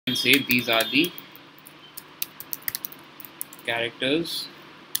can say these are the characters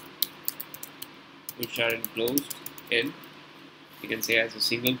which are enclosed in, you can say as a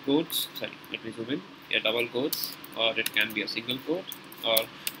single quotes, sorry, let me zoom in, a double quotes, or it can be a single quote, or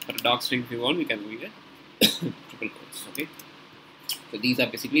for a doc string if you want, we can read it triple quotes. Okay, so these are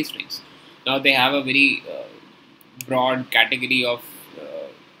basically strings. Now they have a very broad category of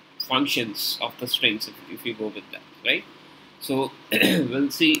functions of the strings if you go with that, right? So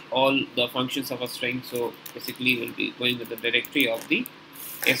we'll see all the functions of a string. So basically we'll be going with the directory of the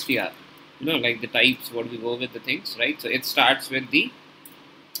str, like the types, what we go with the things, right? So it starts with the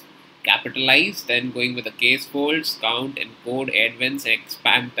capitalize, then going with the case folds, count, encode, advance,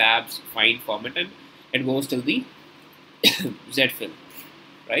 expand tabs, find, format, and it goes till the z fill,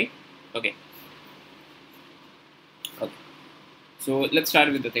 right? Okay. Okay. So let's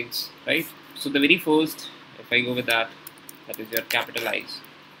start with the things, right? So the very first, if I go with that is your capitalize.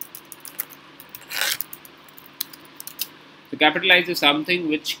 So capitalize is something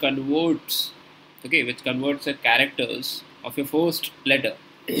which converts, okay, which converts the characters of your first letter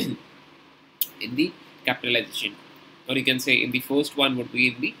in the capitalization, or you can say in the first one would be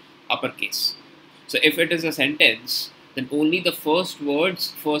in the uppercase. So if it is a sentence, then only the first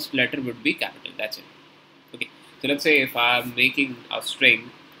word's first letter would be capital. That's it. Okay. So let's say if I am making a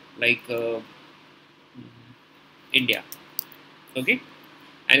string like India, okay,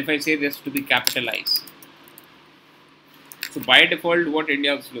 and if I say this to be capitalized, so by default, what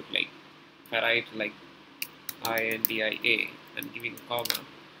India will look like? If I write like INDIA and giving a comma,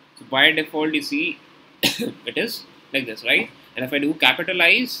 so by default, you see it is like this, right? And if I do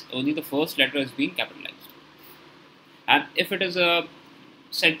capitalize, only the first letter is being capitalized. And if it is a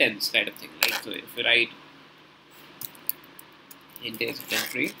sentence kind of thing, like so, if you write India is a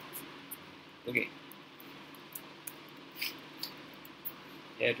country, okay,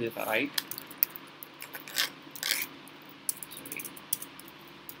 here if I write, sorry,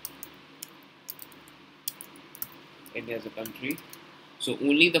 India is a country. So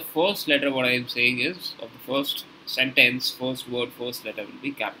only the first letter, what I am saying is, of the first sentence, first word, first letter will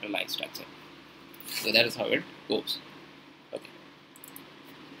be capitalized. That's it. So that is how it goes. Okay.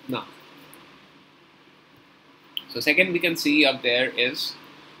 Now, so second we can see up there is,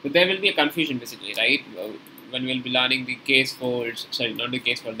 but there will be a confusion basically, right? When we'll be learning the case folds, sorry, not the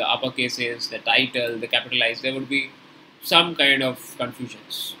case fold, the upper cases, the title, the capitalized, there would be some kind of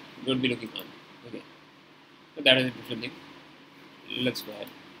confusions we would be looking on. Okay. But that is a different thing. Let's go ahead.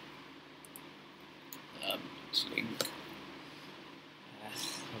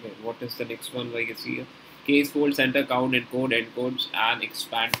 Okay, what is the next one? Like, see here, case fold, center, count, encode, encodes, and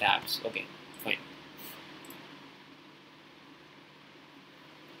expand tabs. Okay, fine.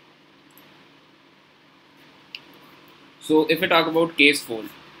 So if we talk about case fold,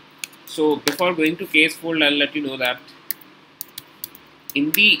 so before going to case fold, I'll let you know that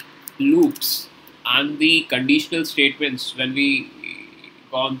in the loops and the conditional statements, when we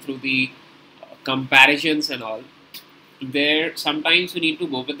gone through the comparisons and all, there sometimes we need to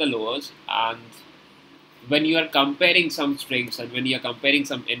go with the lowers, and when you are comparing some strings and when you are comparing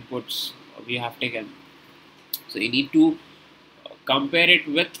some inputs we have taken, so you need to compare it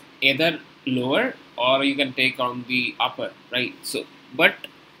with either lower or you can take on the upper, right? So but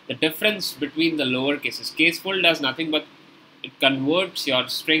the difference between the lower cases, case fold does nothing but it converts your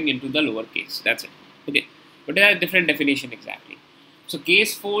string into the lower case. That's it. Okay, but there are different definition exactly. So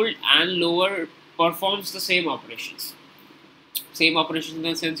case fold and lower performs the same operations. Same operations in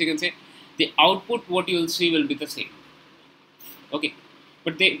the sense, you can say the output what you will see will be the same. Okay,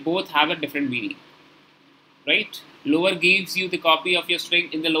 but they both have a different meaning, right? Lower gives you the copy of your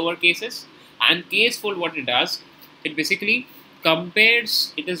string in the lower cases, and case fold what it does, it basically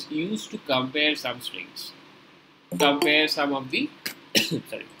compares, it is used to compare some strings, compare some of the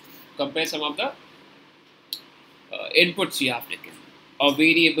sorry, compare some of the inputs you have taken or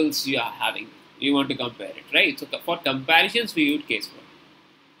variables you are having, you want to compare it, right? So for comparisons we use case fold.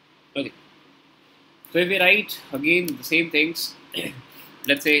 Okay, so if we write again the same things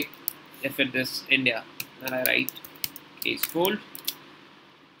let's say if it is India, then I write case fold,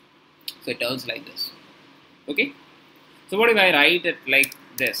 so it turns like this. Okay, so what if I write it like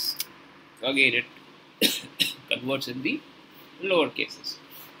this? So again it converts in the lower cases,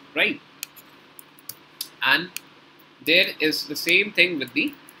 right? And there is the same thing with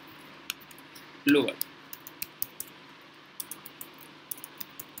the lower,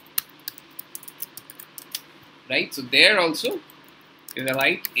 right? So there also if I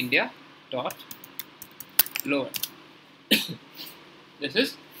write India dot lower this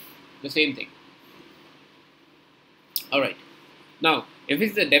is the same thing. Alright, now If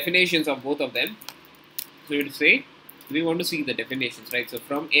it's the definitions of both of them, so you would say we want to see the definitions, right? So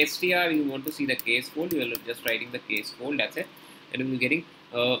from str you want to see the case fold, you are just writing the case fold, that's it, and we're getting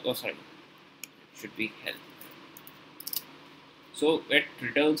oh sorry, it should be hell. So it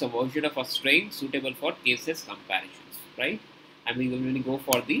returns a version of a string suitable for cases comparisons, right? And we will really go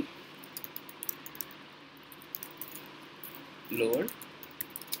for the lower.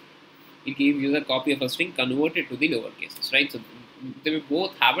 It gives you the copy of a string converted to the lower cases, right? So they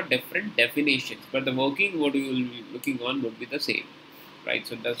both have a different definitions, but the working what you will be looking on would be the same, right?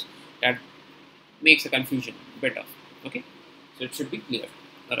 So that makes a confusion better. Okay, so it should be clear.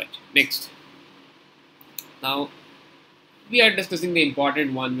 All right, next. Now we are discussing the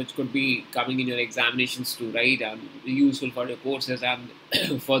important one, which could be coming in your examinations too, right? And useful for your courses and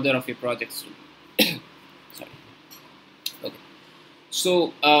further of your projects too. Sorry. Okay.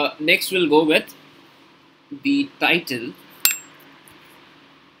 So next we'll go with the title.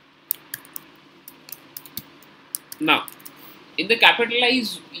 Now, in the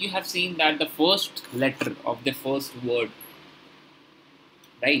capitalized, you have seen that the first letter of the first word,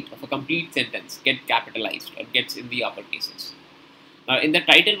 right, of a complete sentence get capitalized or gets in the upper cases. In the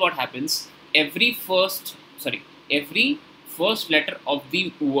title, what happens? Every first letter of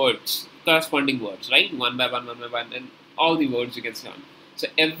the words, corresponding words, right, one by one, and all the words you can see on. So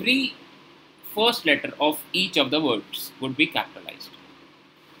every first letter of each of the words would be capitalized.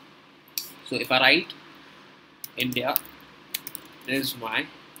 So if I write India is my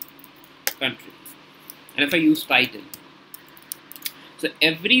country, and if I use title, so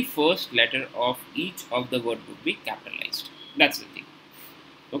every first letter of each of the word would be capitalized. That's the thing.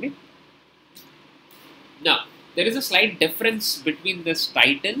 Okay. Now there is a slight difference between this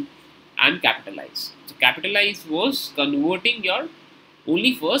title and capitalize. So capitalize was converting your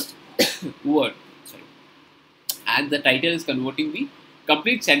only first word, sorry, and the title is converting the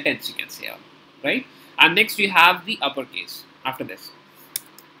complete sentence, you can say, right? And next we have the uppercase after this.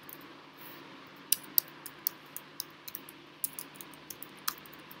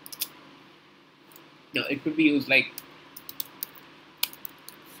 Now it could be used like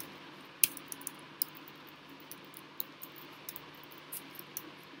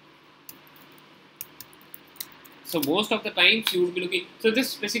so most of the times you would be looking, so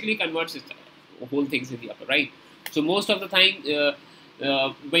this basically converts it, whole things in the upper, right? So most of the time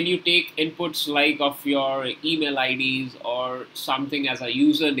when you take inputs like of your email IDs or something as a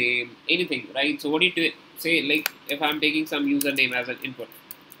username, anything, right? So what do you say, like if I'm taking some username as an input,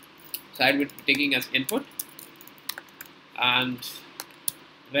 so I would be taking as input, and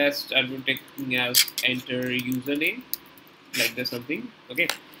rest I would be taking as enter username, like this something, okay?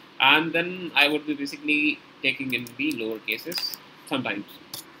 And then I would be basically taking in the lower cases sometimes,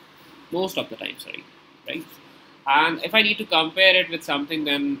 most of the time, sorry, right? And if I need to compare it with something,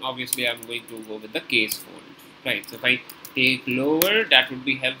 then obviously I'm going to go with the case fold, right? So if I take lower, that would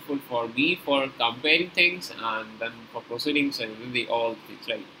be helpful for me for comparing things and then for proceedings and the all things,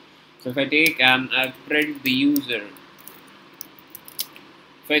 right? So if I take and I print the user,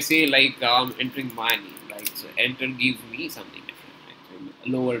 if I say like I'm entering my name, right? So enter gives me something different, right? So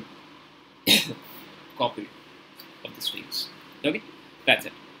lower copy of the strings. Okay, that's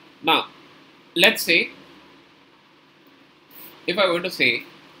it. Now let's say if I were to say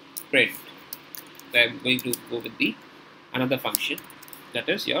print, then I'm going to go with the another function, that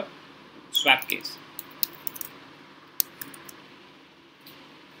is your swap case.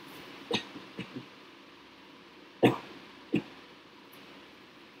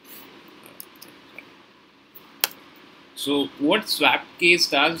 So what swap case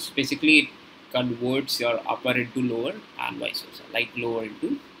does, basically it converts your upper into lower and vice versa, like lower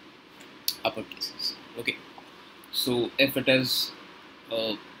into upper cases. Okay, so if it is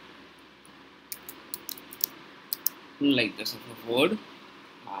like this of a word,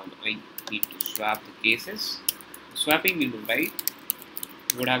 I need to swap the cases. Swapping we will write,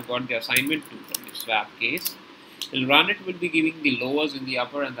 would have got the assignment to from the swap case. We'll run it, will be giving the lowers in the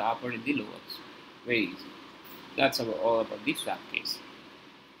upper and the upper in the lowers. Very easy. That's all about the swap case.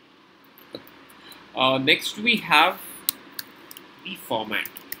 Next we have the format.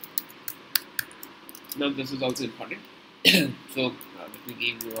 Now this is also important. So let me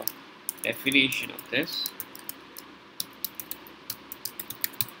give you a definition of this.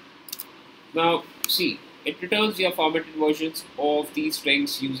 Now see, it returns your formatted versions of these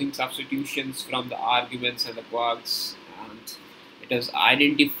strings using substitutions from the arguments and the quarks, and it is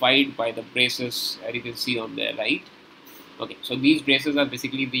identified by the braces that you can see on there, right? Okay, so these braces are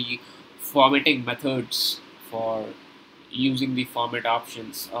basically the formatting methods for using the format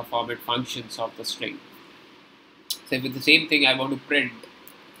options or format functions of the string. So with the same thing I want to print,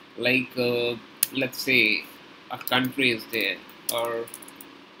 like let's say a country is there, or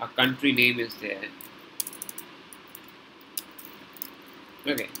a country name is there.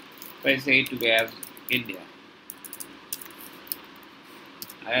 Okay, if I say to be as India,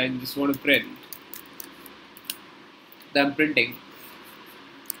 I just want to print. Then I'm printing.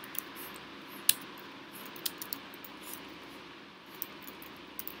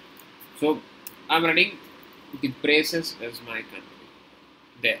 So I'm running the braces as my country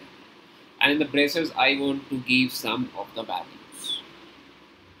there, and in the braces I want to give some of the values.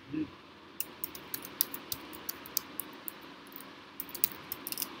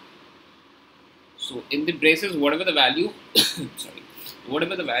 So in the braces, whatever the value, sorry,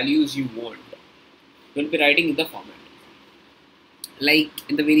 whatever the values you want, you'll be writing in the format. Like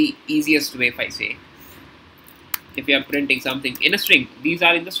in the very easiest way, if I say, if you are printing something in a string, these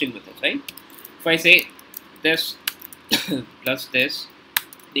are in the string methods, right? If I say this plus this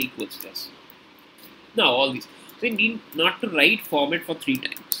equals this. Now all these. So you need not to write format for 3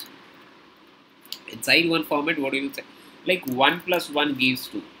 times. Inside one format, what you will say? Like 1 plus 1 gives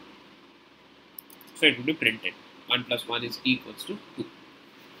 2. So it will be printed. 1 plus 1 is equals to 2.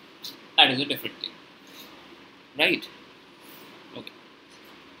 That is a different thing. Right? Okay.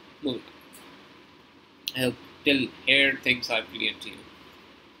 Moving on. I hope till here things are clear to you.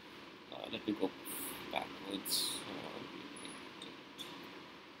 Let me go backwards.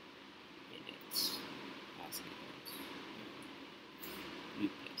 Index.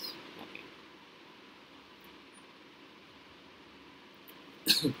 Replace.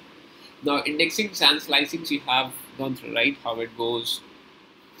 Okay. Now indexing and slicing you have gone through, right? How it goes,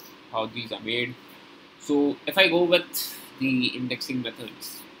 how these are made. So if I go with the indexing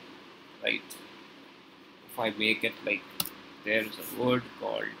methods, right? If I make it like there's a word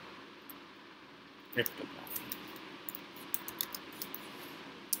called cryptography.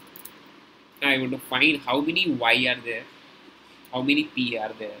 I want to find how many Y are there, how many P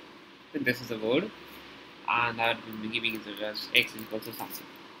are there. And this is a word, and I will be giving it as X is equals to something.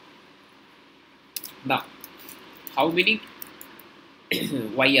 Now, how many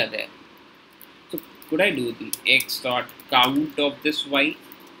Y are there? So could I do the X dot count of this Y?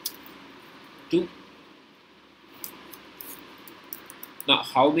 2. Now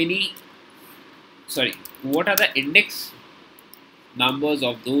how many, sorry, what are the index numbers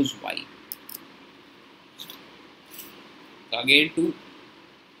of those Y? So again 2.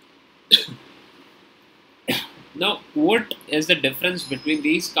 Now what is the difference between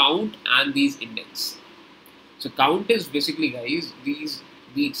these count and these index? So count is basically, guys, these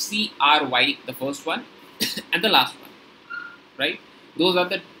the CRY, the first one and the last one, right? Those are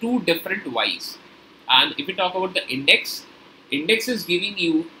the 2 different Y's. And if we talk about the index, index is giving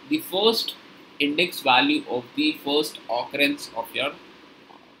you the first index value of the first occurrence of your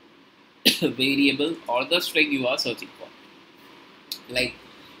variable or the string you are searching for. Like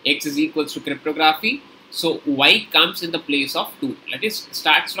X is equals to cryptography, so Y comes in the place of 2. That is,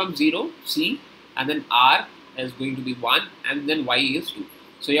 starts from 0, C, and then R is going to be 1, and then Y is 2.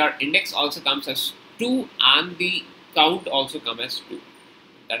 So your index also comes as 2, and the count also comes as 2.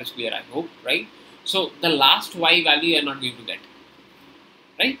 That is clear, I hope, right? So the last Y value you are not going to get,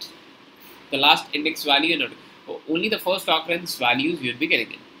 right? The last index value you are not, only the first occurrence values you will be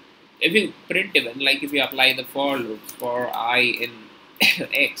getting in. If you print even, like if you apply the for loop for I in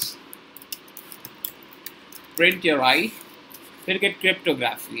X, print your I, you'll get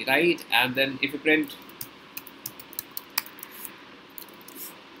cryptography, right? And then if you print,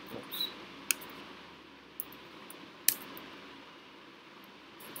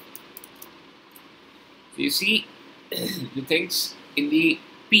 so you see the things in the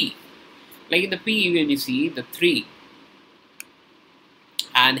P, like in the P when you see the 3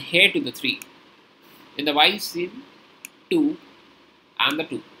 and here to the 3, in the Y see 2 and the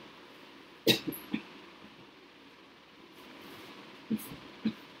 2.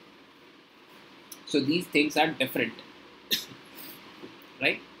 So these things are different,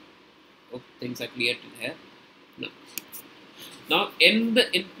 right? Hope things are clear to here. No. Now in the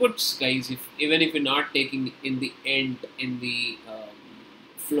inputs, guys, even if you're not taking in the end, in the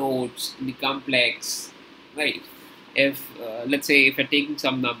floats, in the complex, right? If let's say if you're taking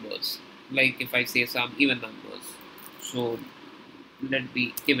some numbers, like if I say some even numbers, so let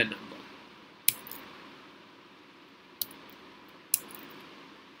be even number.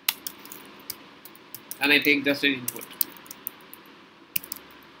 And I take just an input.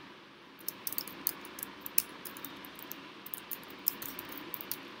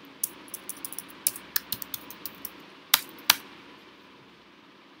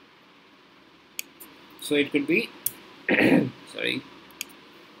 So it could be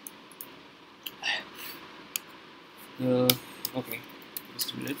Okay,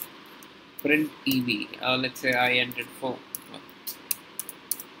 just a minute. Print EV. Let's say I entered 4.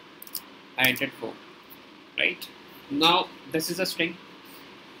 I entered 4. Right? Now this is a string.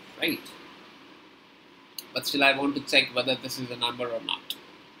 Right? But still I want to check whether this is a number or not.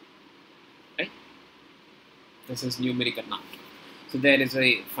 Right? This is numeric or not. So there is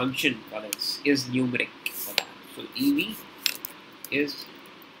a function called is numeric for that. So EV is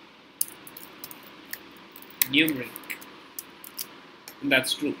numeric. And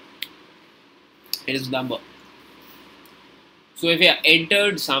that's true. It is number. So if you have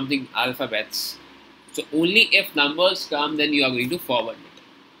entered something alphabets, so only if numbers come, then you are going to forward it.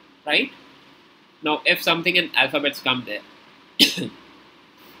 Right? Now if something in alphabets come there, so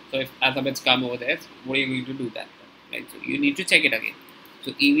if alphabets come over there, what are you going to do that? Right? So you need to check it again.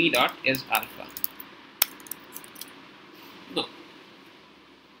 So EV dot is alpha. No.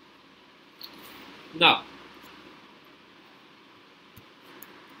 Now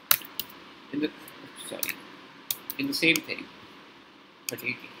in the same thing, I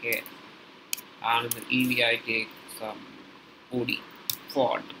take here, and in the EV I take some OD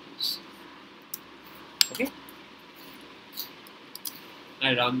for numbers. Okay,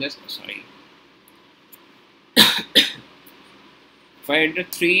 I run this. Sorry. If I enter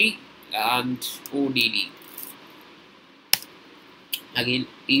 3 and ODD, again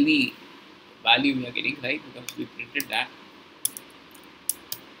EV value we are getting, right, because we printed that.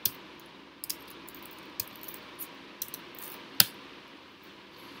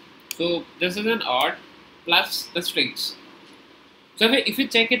 So this is an odd plus the strings. So if you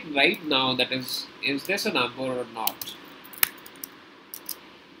check it right now, that is this a number or not?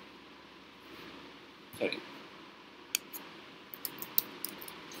 Sorry.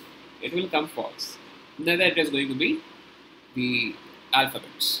 It will come false. Then it is going to be the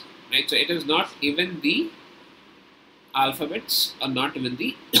alphabets. Right? So it is not even the alphabets or not even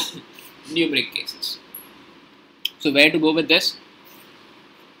the numeric cases. So where to go with this?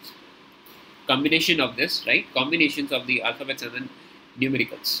 Combination of this, right? Combinations of the alphabets and then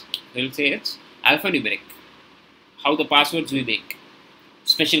numericals. We'll say it's alphanumeric. How the passwords we make.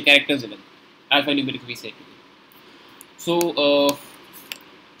 Special characters even. Alphanumeric we say to be. So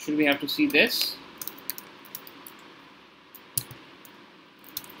should we have to see this?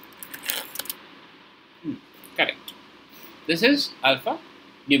 Correct. This is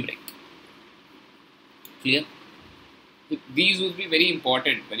alphanumeric. Clear? These would be very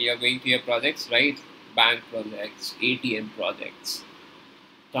important when you are going to your projects, right? Bank projects, ATM projects.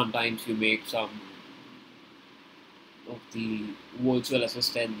 Sometimes you make some of the virtual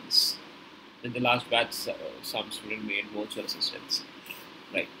assistants. In the last batch, some student made virtual assistants,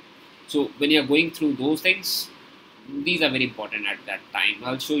 right? So when you are going through those things, these are very important at that time.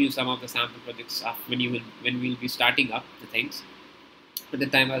 I'll show you some of the sample projects when we'll be starting up the things. At the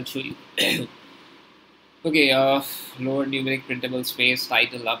time, I'll show you. Okay, lower numeric printable space,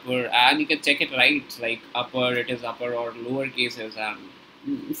 title upper, and you can check it right, like upper, it is upper or lower cases, and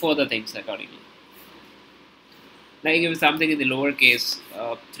further things accordingly. Like if something in the lower case,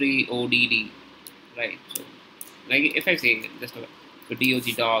 3 ODD, right? So, like if I say just so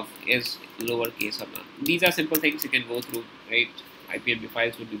DOG dog is lower case or not. These are simple things you can go through, right? IPMB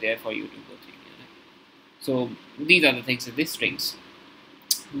files would be there for you to go through. So these are the things in these strings.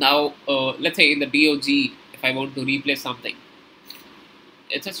 Now, let's say in the DOG, if I want to replace something,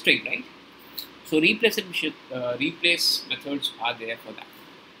 it's a string, right? So replace methods are there for that.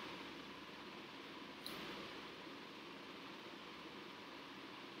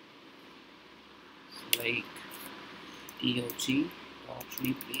 So like DOG dot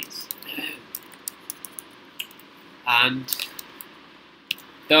replace, and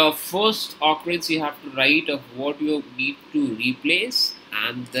the first occurrence you have to write of what you need to replace,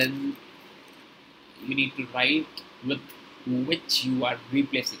 and then you need to write with which you are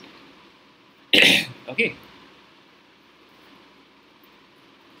replacing it. Okay.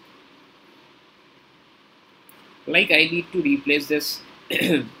 Like I need to replace this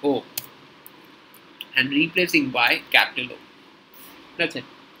O and replacing by capital O. That's it.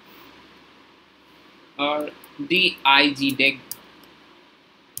 Or DIG deg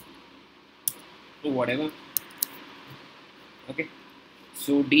or whatever. Okay.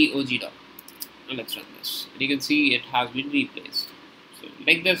 So DOG dot. Now let's run this. And you can see it has been replaced. So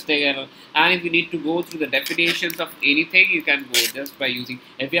like this there, and if you need to go through the definitions of anything, you can go just by using.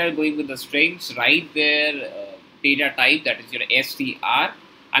 If you are going with the strings, write there data type, that is your str,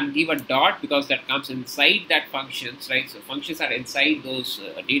 and give a dot because that comes inside that functions, right? So functions are inside those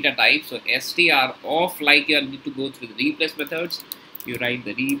data types. So str off, like you need to go through the replace methods. You write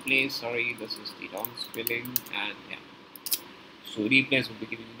the replace, sorry, this is the wrong spelling, and yeah. So replace will be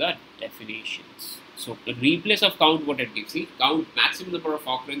giving you the definitions. So the replace of count, what it gives, see, count maximum number of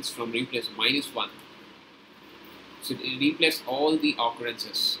occurrences from replace -1. So it replace all the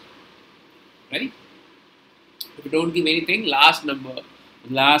occurrences, right? If you don't give anything,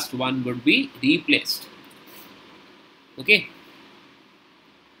 last one would be replaced. Okay,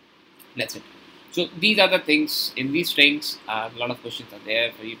 that's it. So these are the things in these strings. A lot of questions are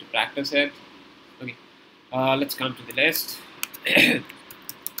there for you to practice it. Okay, let's come to the list.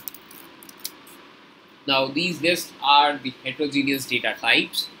 Now these lists are the heterogeneous data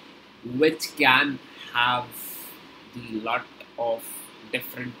types which can have the lot of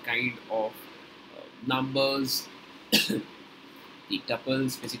different kind of numbers, the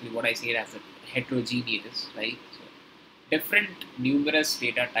tuples, basically what I say as a heterogeneous, right? So different numerous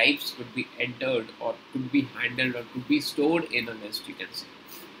data types could be entered or could be handled or could be stored in a list, you can say.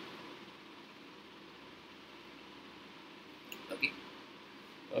 Okay.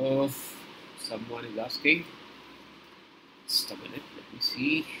 Someone is asking. Just a minute, let me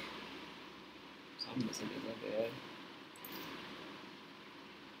see. Some messages are there.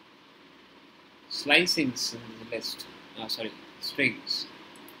 Slicings in the list. Sorry, strings.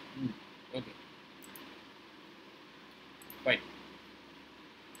 Okay. Fine.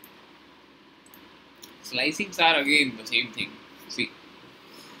 Slicings are again the same thing. See,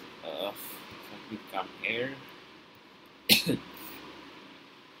 let me come here.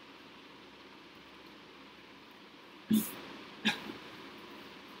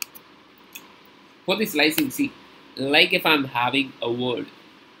 For the slicing, see, like if I'm having a word,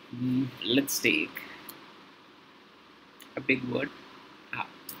 let's take a big word,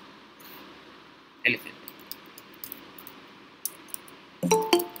 elephant.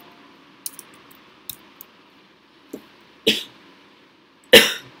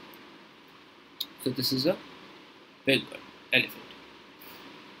 So this is a big word, elephant.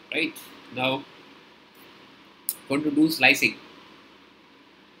 Right? Now, going to do slicing.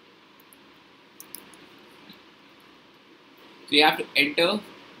 So you have to enter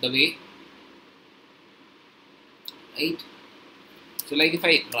the way, right? So like if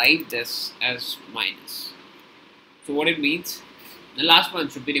I write this as minus, so what it means, the last one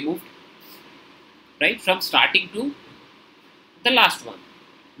should be removed, right? From starting to the last one.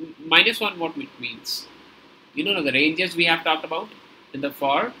 -1, what it means? You know the ranges we have talked about in the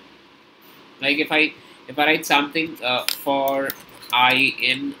for. Like if I write something for I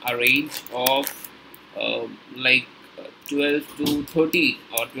in a range of like 12 to 30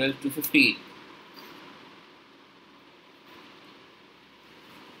 or 12 to 15.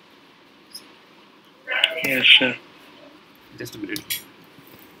 Yes, sir. Just a minute.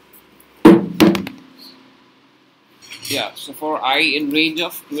 Yeah, so for I in range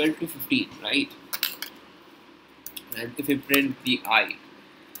of 12 to 15, right? And if we print the I,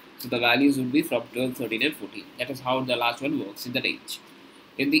 so the values would be from 12, 13 and 14. That is how the last one works in the range.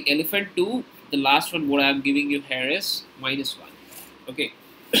 In the elephant 2, the last one what I am giving you here is -1. Okay.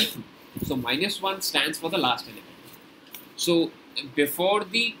 So -1 stands for the last element. So before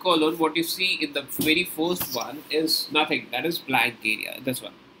the colon, what you see in the very first one is nothing. That is blank area. This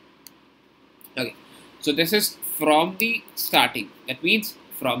one. Okay. So this is from the starting. That means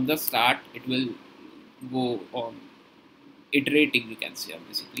from the start it will go on iterating, you can say,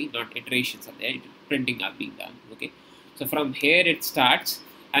 basically. Not iterations are there, printing are being done. Okay. So from here it starts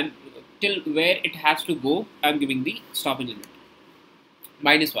and till where it has to go, I'm giving the stopping limit.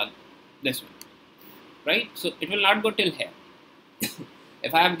 -1. This one. Right? So it will not go till here.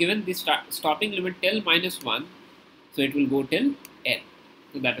 If I have given the stopping limit till -1, so it will go till L.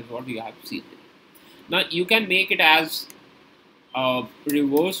 So that is what you have seen. Now you can make it as a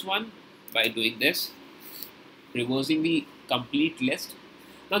reverse one by doing this, reversing the complete list.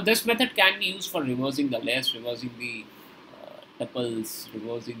 Now this method can be used for reversing the list, reversing the tuples,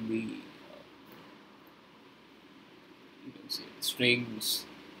 reversing the you can say strings,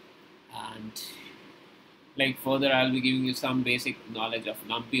 and like further I'll be giving you some basic knowledge of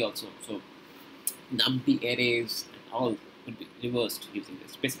NumPy also. So NumPy arrays and all could be reversed using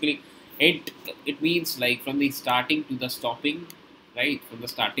this. Basically it means like from the starting to the stopping, right? From the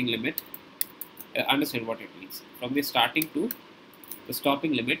starting limit, understand what it means. From the starting to the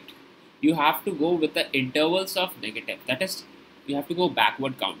stopping limit, you have to go with the intervals of negative. That is, you have to go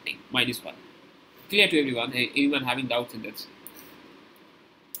backward counting, -1. Clear to everyone? Anyone having doubts in this?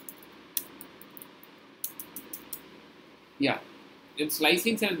 Yeah, in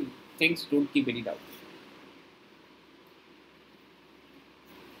slicings and things, don't keep any doubt.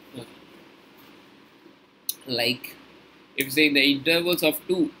 Okay. Like If say in the intervals of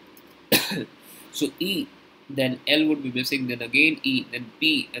 2, so E, then L would be missing, then again E, then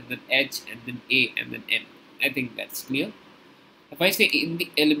P, and then H, and then A, and then N. I think that's clear. If I say in the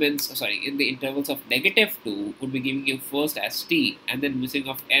elements, in the intervals of -2, would be giving you first as T, and then missing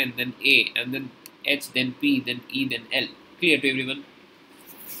of N, then A, and then H, then P, then E, then L. Clear to everyone?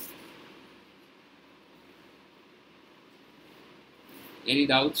 Any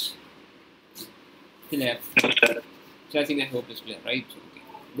doubts? Clear. So I hope it's clear, right? So, okay.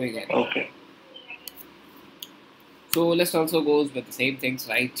 Going ahead. Okay. So list also goes with the same things,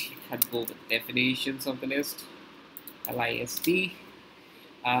 right? You can go with definitions of the list, list,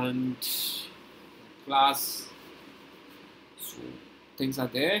 and class. So things are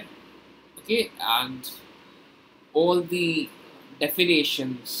there, okay, and all the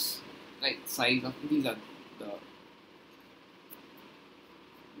definitions, right? Size of these are the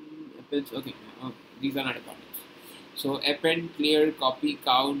okay. These are not important. So append, clear, copy,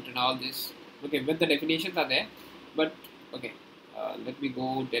 count, and all this. Okay, but the definitions are there. But okay, let me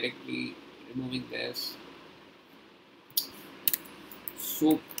go directly removing this.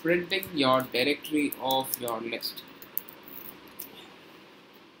 So printing your directory of your list.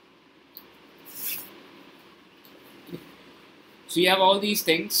 So you have all these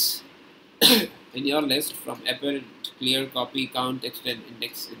things in your list from append, clear, copy, count, extend,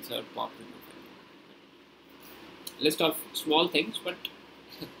 index, insert, pop, remove. List of small things, but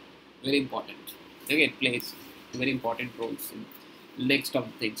very important. Okay, it plays very important roles in next of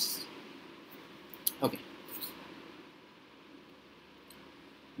things. Okay.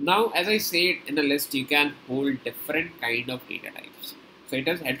 Now, as I said, in a list you can hold different kind of data types. So it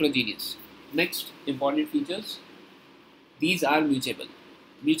is heterogeneous. Next, important features. These are mutable.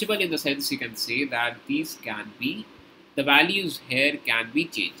 Mutable in the sense you can say that these can be, the values here can be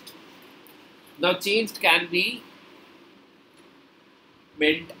changed. Now changed can be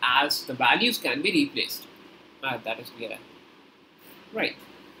meant as the values can be replaced. That is clear. Right.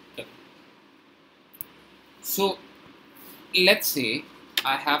 Okay. So let's say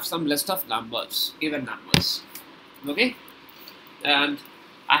I have some list of numbers, even numbers. Okay. And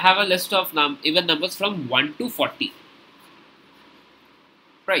I have a list of even numbers from 1 to 40.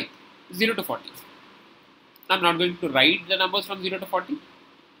 Right. 0 to 40. I'm not going to write the numbers from 0 to 40.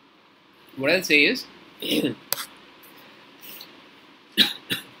 What I'll say is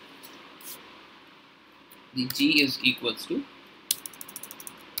the G is equals to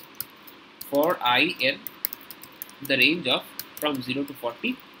for I in the range of from 0 to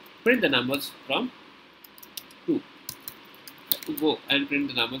 40, print the numbers from 2. To go and print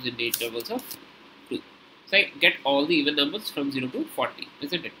the numbers in the intervals of 2. So I get all the even numbers from 0 to 40,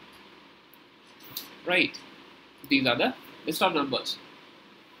 isn't it? Right. These are the list of numbers.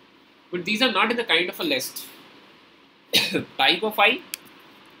 But these are not in the kind of a list. Type of I,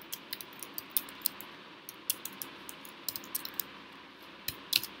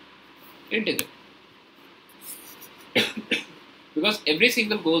 integer. Because every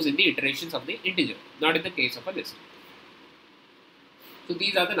single goes in the iterations of the integer, not in the case of a list. So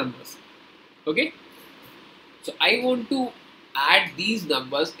these are the numbers. Okay. So I want to add these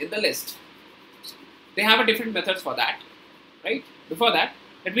numbers in the list. They have a different methods for that, right? Before that,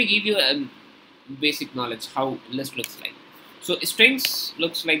 let me give you a basic knowledge how list looks like. So strings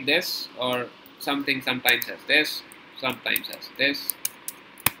looks like this, or something sometimes as this, sometimes as this,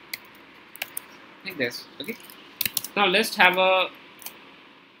 like this. Okay. Now list have a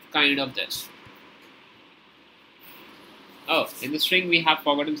kind of this. Oh, in the string we have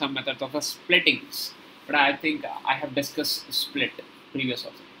forgotten some methods of a splittings, but I think I have discussed split previous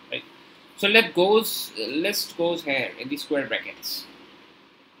also, right? So list goes here in the square brackets.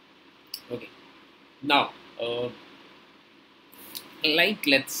 Okay. Now, like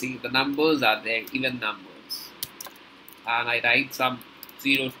let's see, the numbers are there, even numbers, and I write some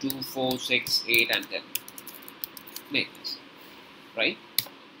 0, 2, 4, 6, 8, and 10. Like this, right?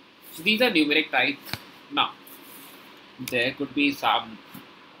 So these are numeric type. Now, there could be some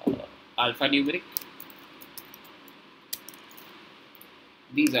alphanumeric.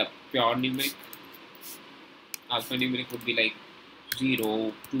 These are pure numeric. Alphanumeric would be like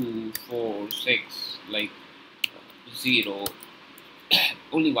 0, 2, 4, 6, like 0,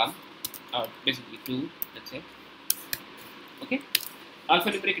 only 1, basically 2, let's say. Okay,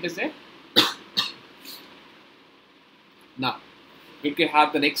 alphanumeric it is there. Now, you can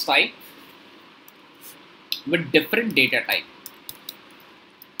have the next type with different data type.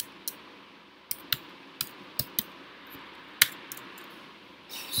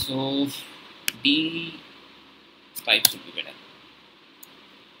 So D types should be better.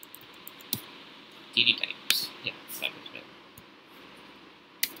 DD types, yeah, that is better.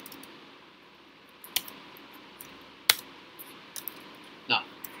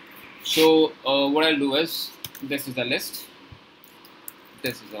 So what I'll do is, this is a list,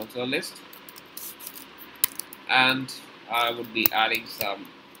 this is also a list, and I would be adding some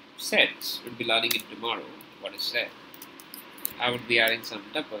sets. We'll be learning it tomorrow. What is set? I would be adding some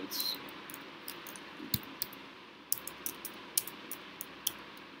tuples.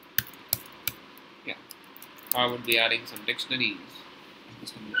 Yeah, I would be adding some dictionaries.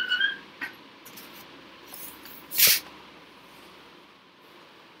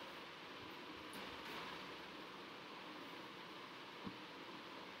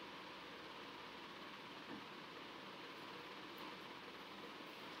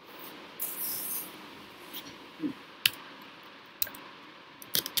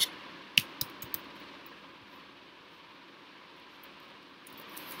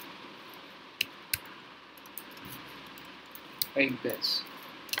 Like this.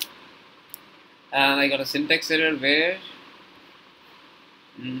 And I got a syntax error where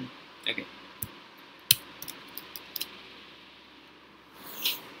okay.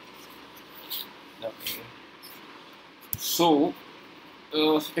 Okay. So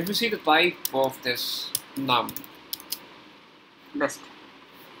if you see the type of this num list,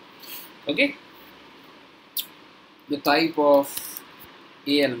 okay, the type of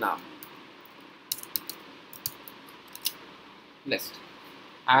al num list,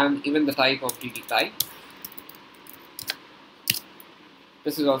 and even the type of dd type,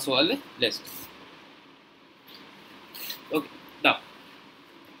 this is also a list. Okay, now,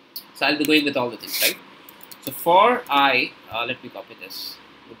 so I'll be going with all the things, right? So for I, let me copy this,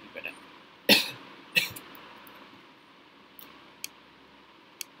 would be better.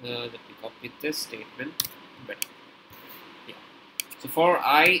 Let me copy this statement better. Yeah. So for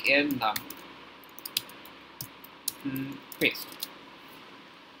I in num, paste.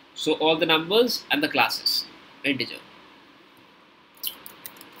 So all the numbers and the classes, integer.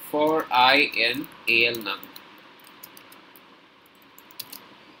 For I in al num.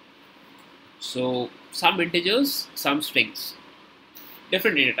 So some integers, some strings,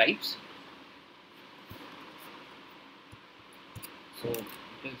 different data types. So it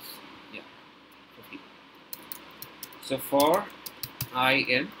is, yeah, 50. So for I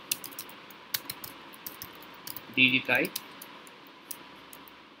in dd type.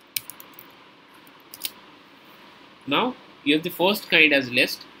 Now you have the first kind as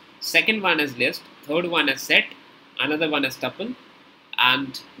list, second one as list, third one as set, another one as tuple,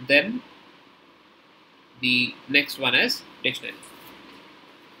 and then the next one as dictionary.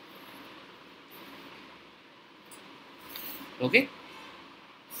 Okay,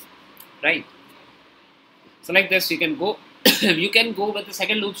 right? So like this, you can go. You can go with the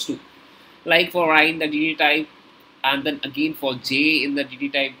second loops too, like for I in the dd type, and then again for j in the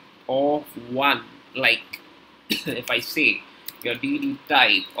dd type of 1. Like if I say your dd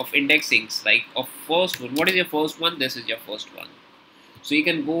type of indexings, like of first one, what is your first one? This is your first one. So you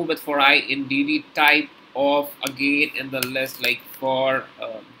can go with for I in dd type of, again in the list, like for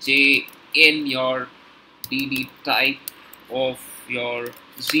j in your dd type of your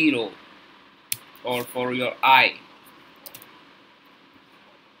 0, or for your I.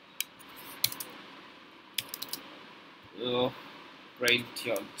 Print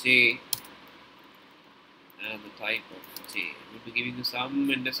your j and the type of j. We'll be giving you some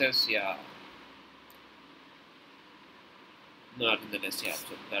indices, yeah. Not in the list, yeah,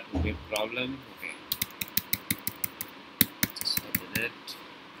 so that will be a problem. Okay, just a minute.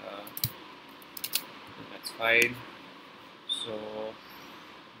 That's fine. So,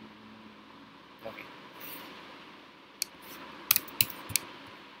 okay.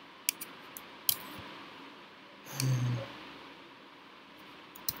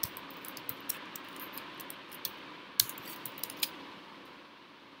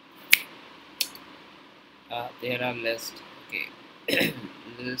 There are lists. Okay.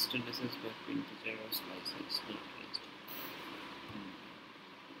 List indices between integer or slices, not list.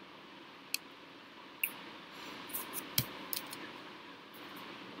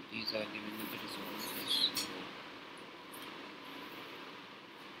 These are given with the resources.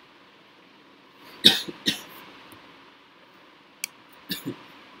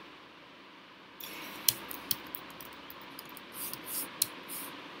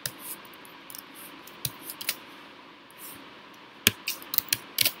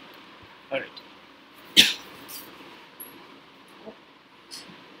 Alright.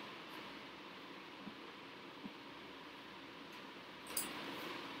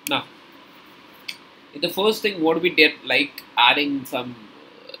 Now, the first thing what we did, like adding some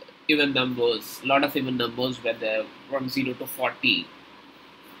even numbers, lot of even numbers where they're from 0 to 40.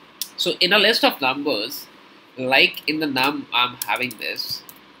 So in a list of numbers, like in the num, I'm having this.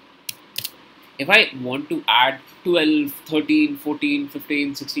 if I want to add 12, 13, 14,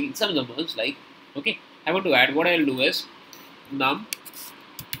 15, 16, some numbers like, okay, I want to add, what I'll do is num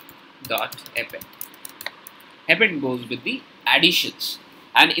dot append. Append goes with the additions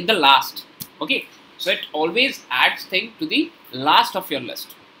and in the last, okay, so it always adds thing to the last of your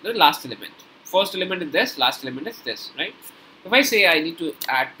list, the last element. First element is this, last element is this, right? If I say I need to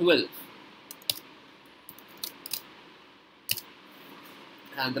add 12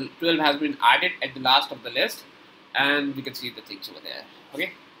 and the 12 has been added at the last of the list, and we can see the things over there,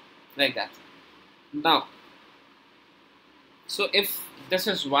 okay, like that. Now, so if this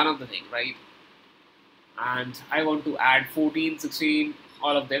is one of the thing, right, and I want to add 14, 16,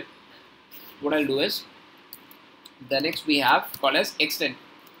 all of them, what I'll do is, the next we have called as extend.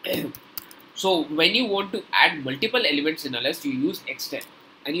 So when you want to add multiple elements in a list, you use extend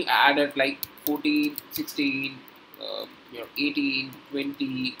and you add it like 14, 16, 18,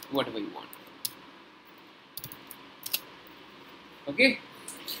 20, whatever you want. Okay,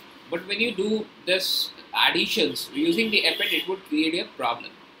 but when you do this additions using the append, it would create a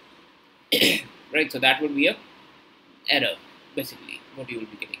problem. Right, so that would be a error, basically, what you will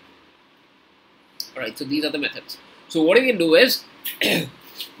be getting. Alright, so these are the methods. So what we can do is,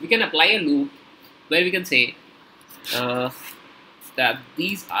 we can apply a loop where we can say that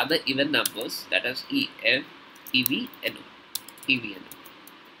these are the even numbers, that is EV, NO,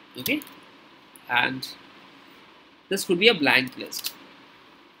 okay, and this could be a blank list.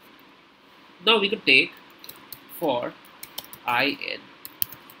 Now we could take for IN,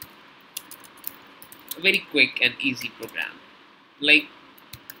 a very quick and easy program, like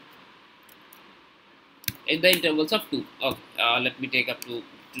in the intervals of 2. Okay, let me take up to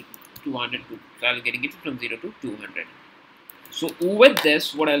 200 to, so I'll getting it from 0 to 200. So with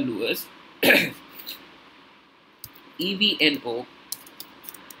this, what I'll do is EVNO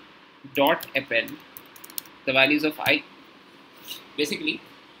dot append the values of I. Basically,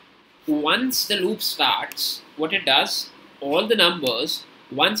 once the loop starts, what it does, all the numbers,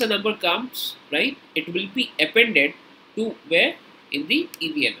 once a number comes, right, it will be appended to where? In the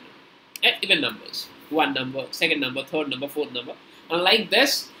EVNO at even numbers. One number, second number, third number, fourth number. And like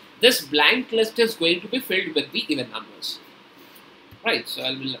this blank list is going to be filled with the even numbers. Right, so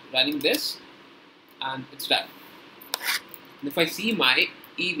I'll be running this and it's done. And if I see my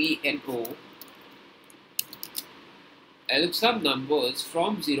EVNO, I'll look some numbers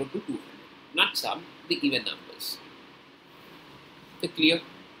from 0 to 200, not some, the even numbers. Is it clear?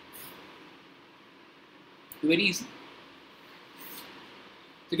 Very easy.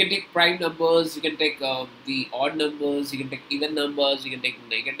 You can take prime numbers, you can take the odd numbers, you can take even numbers, you can take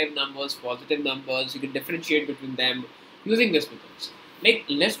negative numbers, positive numbers, you can differentiate between them using this methods. Like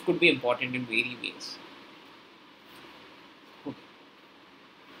list could be important in various ways. Okay.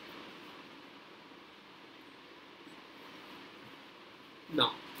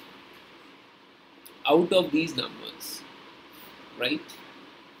 Now, out of these numbers, right,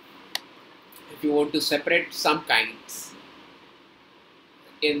 if you want to separate some kinds,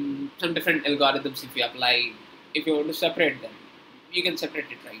 in some different algorithms, if you apply, if you want to separate them, you can separate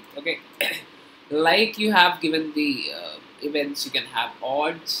it, right? Okay, like you have given the events, you can have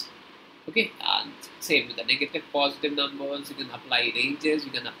odds, okay, and same with the negative, positive numbers, you can apply ranges,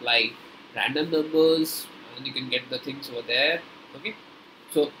 you can apply random numbers, and you can get the things over there, okay.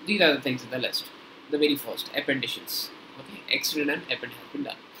 So these are the things in the list. The very first, appendations, okay, extend and append has been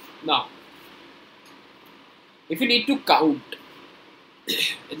done. Now, if you need to count,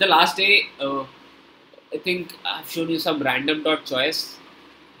 in the last day, I think I've shown you some random dot choice.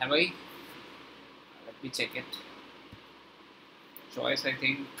 Have I? Let me check it. Choice, I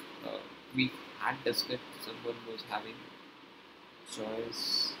think we had discussed. Someone was having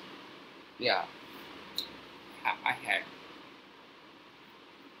choice. Yeah, I had.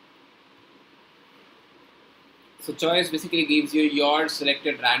 So choice basically gives you your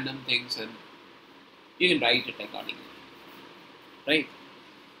selected random things, and you can write it accordingly. Right,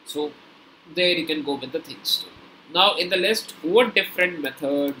 so there you can go with the things too. Now in the list, what different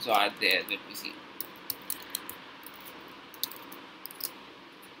methods are there? Let me see.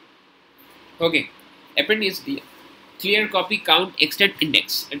 Okay, append is the clear, copy, count, extend,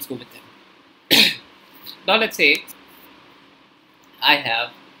 index. Let's go with them. Now let's say I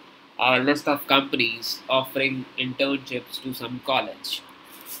have a list of companies offering internships to some college.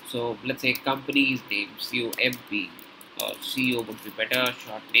 So let's say company's name, COMP. Or CEO would be better,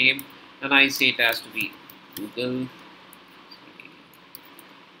 short name, and I say it has to be Google,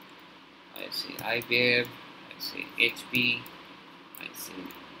 I say IBM, I say HP, I say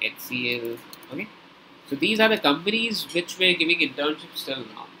HCL, okay. So these are the companies which were giving internships till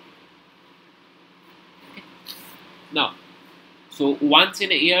now. Now, so once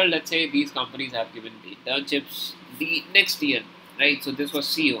in a year, let's say these companies have given the internships the next year, right? So this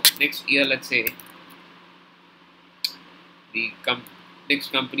was CO. Next year, let's say the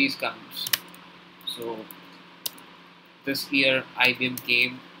next companies comes. So this year IBM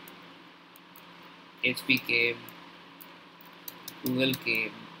came, HP came, Google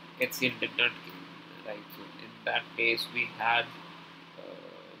came, HCL did not came, right? So in that case, we had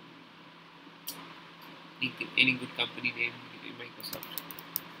any good company name, Microsoft,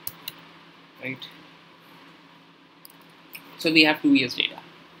 right? So we have 2 years data,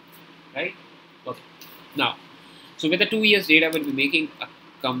 right? Okay. Now, so with the 2 years data, we'll be making a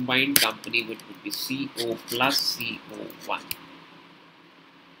combined company which would be CO plus CO1.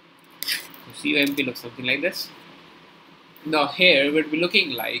 So COMP looks something like this. Now here we'll be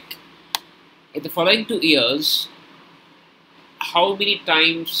looking like in the following 2 years, how many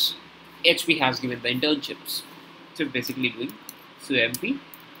times HP has given the internships. So basically doing COMP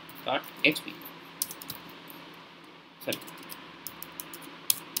dot HP. Sorry.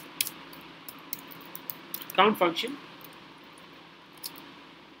 Count function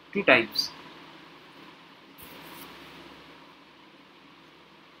 2 times.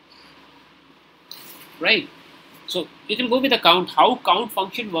 Right. So you can go with the count. How count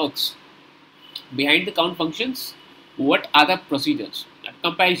function works. Behind the count functions, what are the procedures?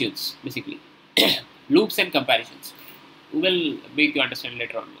 Comparisons, basically. Loops and comparisons. We will make you understand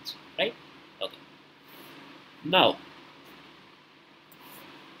later on once. Right? Okay. Now,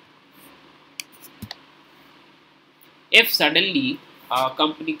 if suddenly a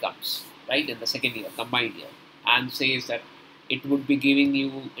company comes, right, in the second year, combined year, and says that it would be giving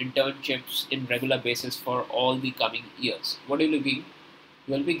you internships in regular basis for all the coming years, what will you be?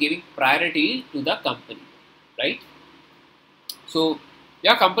 You will be giving priority to the company, right? So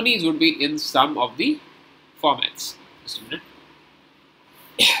your companies would be in some of the formats. Just a minute.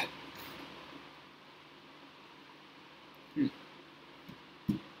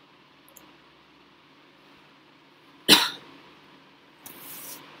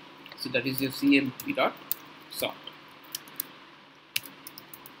 So that is your CMP dot sort,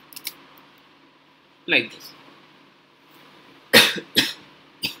 like this.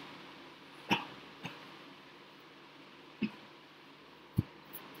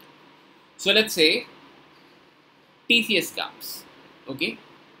 So let's say TCS comes, okay,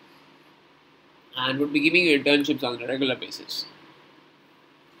 and would be giving you internships on a regular basis.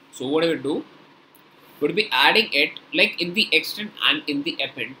 So what I would do would be adding it like in the extent and in the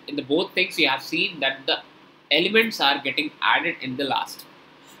append. In the both things, you have seen that the elements are getting added in the last.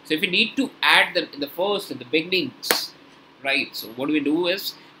 So if we need to add them in the first, in the beginnings, right? So what we do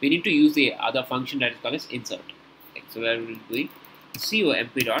is we need to use the other function that is called as insert. Okay, so where we will be doing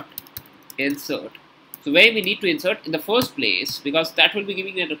COMP dot insert. So where we need to insert in the first place, because that will be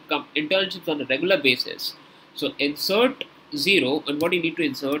giving an internships on a regular basis. So insert 0, and what you need to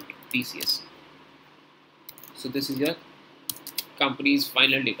insert TCS. So this is your company's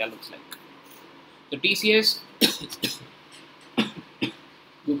final data looks like. So TCS,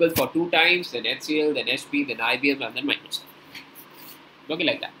 Google for 2 times, then HCL, then HP, then IBM, and then Microsoft. Okay,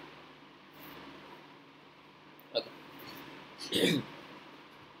 like that. Okay.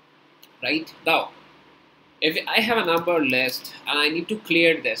 Right now, if I have a number list and I need to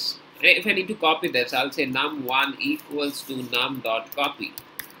clear this, if I need to copy this, I'll say num1 equals to num dot copy,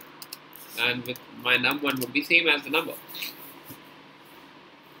 and with my num1 would be same as the number.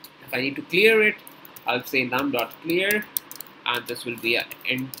 If I need to clear it, I'll say num dot clear, and this will be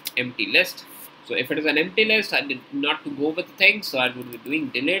an empty list. So if it is an empty list, I need not to go with the thing, so I would be doing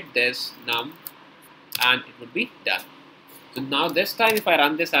delete this num, and it would be done. So now this time if I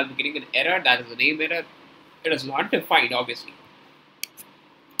run this, I'll be getting an error, that is a name error. It is not defined, obviously.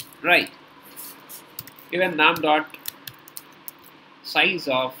 Right. Even num dot size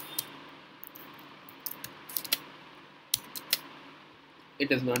of,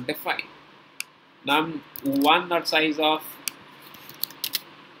 it is not defined. Num1 dot size of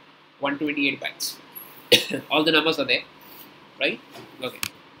 128 bytes. All the numbers are there, right? Okay.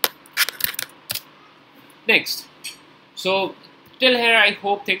 Next. So till here, I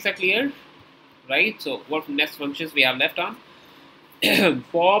hope things are clear, right? So what next functions we have left on?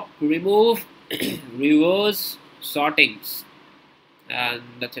 Pop, remove, reverse, sortings, and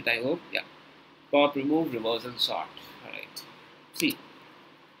that's it. I hope, yeah. Pop, remove, reverse, and sort. All right. See,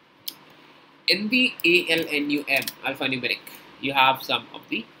 in the ALNUM alphanumeric, you have some of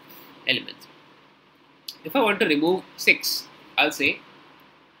the elements. If I want to remove 6, I'll say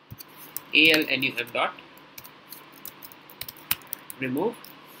ALNUM dot remove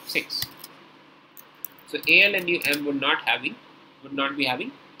 6. So ALNUM would not be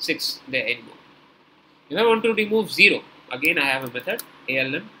having 6 there anymore. If I want to remove 0, again I have a method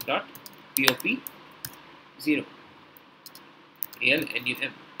ALN.POP 0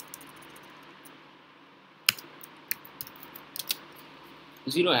 ALNUM.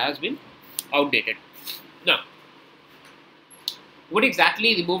 0 has been outdated. Now, what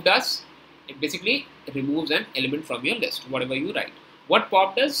exactly remove does? It basically removes an element from your list, whatever you write. What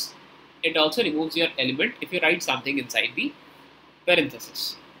pop does? It also removes your element if you write something inside the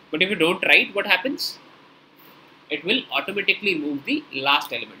parenthesis. But if you don't write, what happens? It will automatically remove the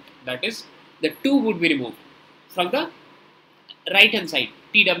last element. That is, the 2 would be removed from the right hand side,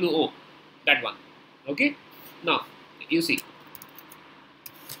 TWO, that one. Okay? Now, you see.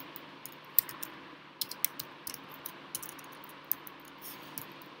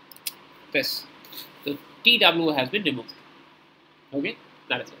 This. So, TW has been removed. Okay?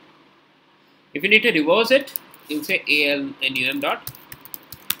 That is it. If you need to reverse it, you'll say ALNUM dot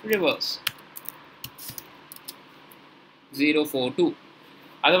reverse 042.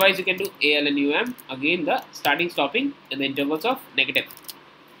 Otherwise, you can do ALNUM, again the starting stopping and the intervals of negative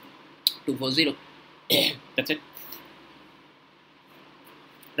 240. That's it.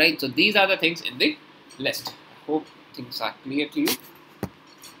 Right, so these are the things in the list. I hope things are clear to you.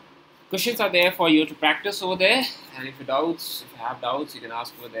 Questions are there for you to practice over there, and if you have doubts, you can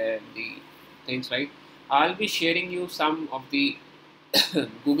ask over there in the things, right? I'll be sharing you some of the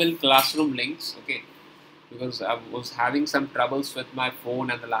Google Classroom links, okay? Because I was having some troubles with my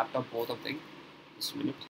phone and the laptop, both of them. Just a minute.